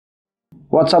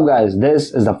What's up guys,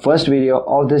 this is the first video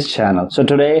of this channel. So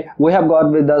today we have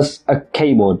got with us a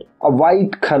keyboard, a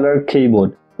white color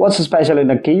keyboard. What's special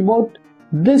in a keyboard?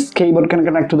 This keyboard can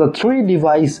connect to the 3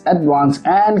 devices at once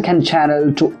and can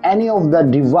channel to any of the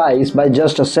device by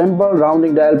just a simple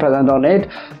rounding dial present on it.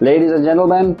 Ladies and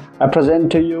gentlemen, I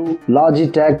present to you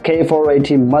Logitech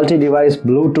K480 multi-device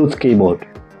Bluetooth keyboard.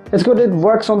 It's good, it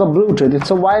works on the Bluetooth. It's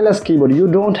a wireless keyboard. You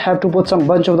don't have to put some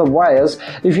bunch of the wires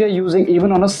if you're using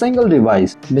even on a single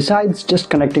device. Besides just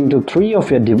connecting to 3 of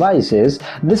your devices,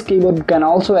 this keyboard can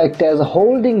also act as a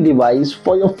holding device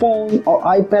for your phone or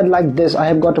iPad like this. I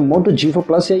have got a Moto G4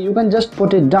 Plus here. You can just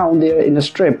put it down there in a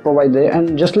strip provided there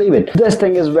and just leave it. This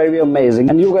thing is very amazing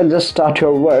and you can just start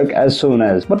your work as soon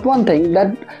as. But one thing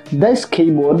that this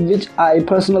keyboard which I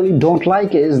personally don't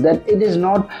like is that it is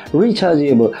not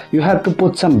rechargeable. You have to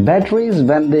put some batteries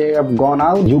when they have gone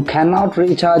out. You cannot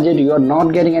recharge it. You are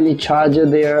not getting any charger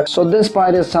there. So this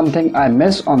part is something I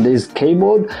miss on this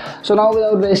keyboard. So now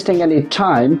without wasting any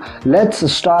time, let's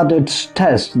start its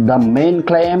test. The main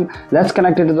claim, let's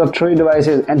connect it to the 3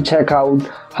 devices and check out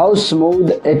how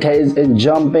smooth it is in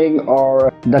jumping,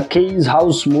 or the keys, how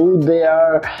smooth they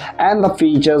are, and the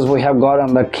features we have got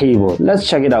on the keyboard. Let's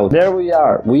check it out. There we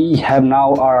are. We have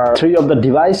now our 3 of the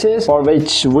devices for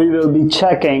which we will be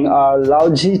checking our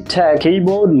Logitech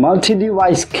keyboard,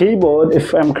 multi-device keyboard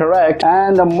if I'm correct,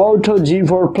 and a Moto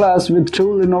G4 Plus with 2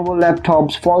 Lenovo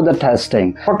laptops for the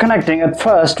testing. For connecting, at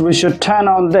first we should turn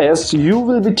on this. You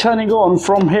will be turning on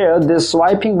from here this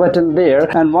swiping button there,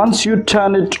 and once you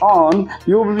turn it on,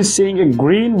 you will be seeing a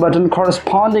green button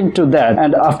corresponding to that,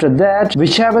 and after that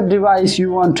whichever device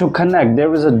you want to connect,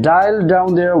 there is a dial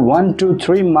down there, 1 2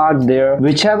 3 marked there.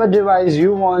 Whichever device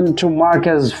you want to mark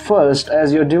as first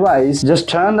as your device, just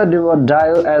turn the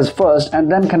dial as first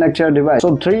and then connect your device.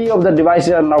 So 3 of the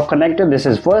devices are now connected. This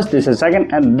is first, this is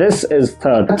second, and this is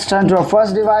third. Let's turn to our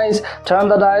first device, turn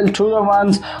the dial to the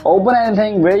ones, open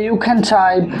anything where you can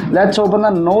type. Let's open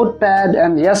a notepad,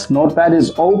 and yes, notepad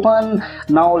is open.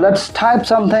 Now let's type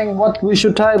something. What we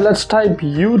should type? Let's type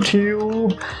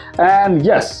YouTube, and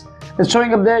yes, it's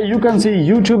showing up there. You can see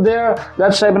YouTube there.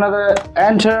 Let's type another,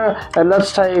 enter, and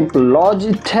let's type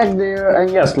Logitech there,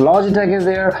 and yes, Logitech is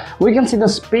there. We can see the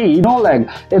speed, no lag.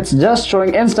 It's just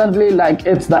showing instantly like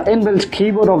it's the inbuilt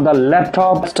keyboard of the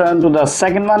laptop. Let's turn to the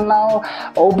second one now.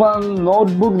 Open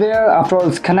notebook there. After all,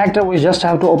 it's connected, we just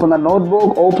have to open the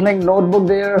notebook. Opening notebook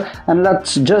there, and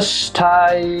let's just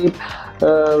type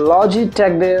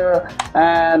Logitech there,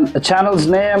 and channel's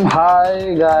name,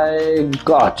 hi guy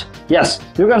got. Yes,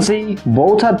 you can see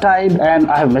both are typed, and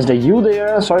I have missed a U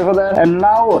there, sorry for that. And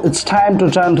now it's time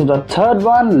to turn to the third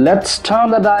one. Let's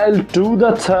turn the dial to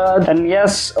the third, and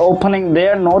yes, opening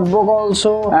their notebook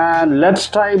also, and let's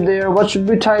type there. What should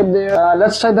we type there?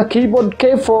 Let's type the keyboard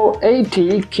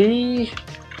K480,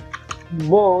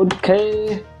 keyboard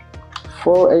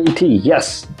K480.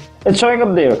 Yes, it's showing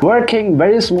up there, working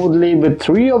very smoothly with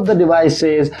 3 of the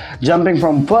devices, jumping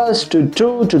from first to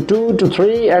 2 to 2 to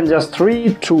 3 and just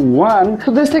 3 to 1.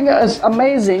 So this thing is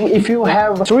amazing. If you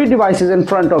have 3 devices in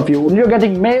front of you, you're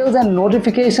getting mails and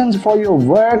notifications for your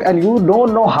work and you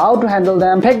don't know how to handle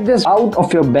them, pick this out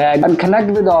of your bag and connect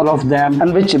with all of them,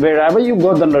 and wherever you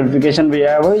got the notification,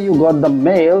 wherever you got the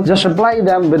mail, just reply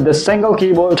them with the single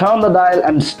keyboard, turn the dial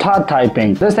and start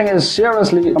typing. This thing is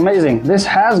seriously amazing. This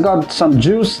has got some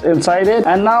juice inside it.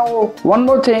 And now one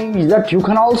more thing, that you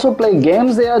can also play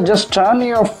games there. Just turn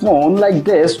your phone like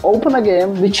this, open a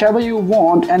game whichever you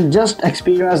want, and just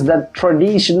experience that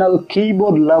traditional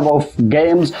keyboard love of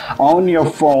games on your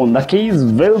phone. The keys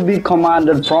will be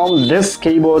commanded from this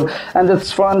keyboard, and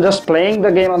it's fun just playing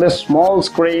the game on this small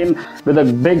screen with a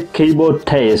big keyboard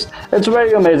taste. It's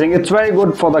very amazing. It's very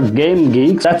good for the game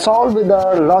geeks. That's all with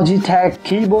our Logitech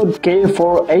keyboard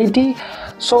K480.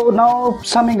 So now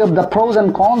summing up the pros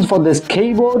and cons for this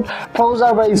keyboard. Pros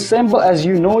are very simple. As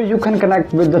you know, you can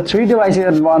connect with the 3 devices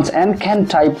at once and can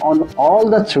type on all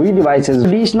the 3 devices.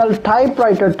 Additional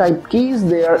typewriter type keys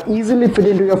there, easily fit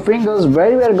into your fingers,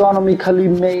 very ergonomically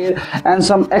made, and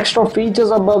some extra features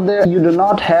above there you do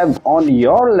not have on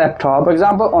your laptop. For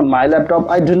example, on my laptop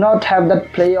I do not have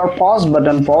that play or pause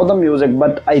button for the music,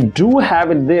 but I do have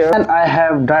it there, and I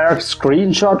have direct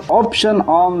screenshot option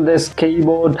on this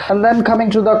keyboard. And then coming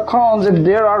to the cons, if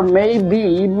there are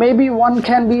maybe, maybe one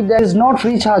can be that is not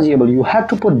rechargeable. You have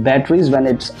to put batteries when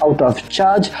it's out of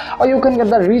charge, or you can get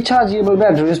the rechargeable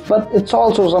batteries, but it's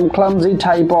also some clumsy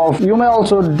type of. You may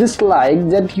also dislike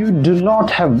that you do not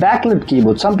have backlit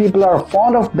keyboard. Some people are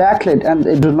fond of backlit and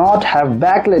they do not have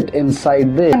backlit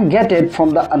inside there. You can get it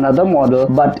from the another model,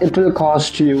 but it will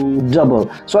cost you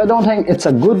double. So I don't think it's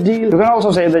a good deal. You can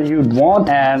also say that you want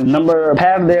and number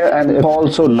pad there, and it's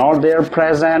also not there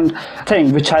present.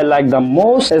 Thing which I like the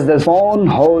most is the phone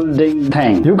holding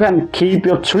thing. You can keep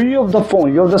your three of the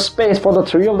phone. You have the space for the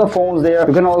three of the phones there.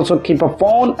 You can also keep a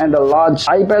phone and a large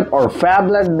iPad or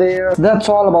phablet there. That's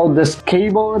all about this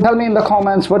keyboard. Tell me in the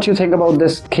comments what you think about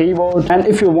this keyboard, and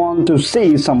if you want to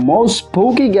see some more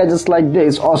spooky gadgets like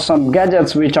this, or some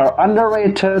gadgets which are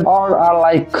underrated or are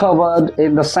like covered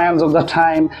in the sands of the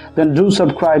time, then do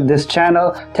subscribe this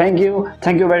channel. Thank you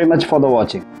very much for the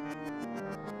watching.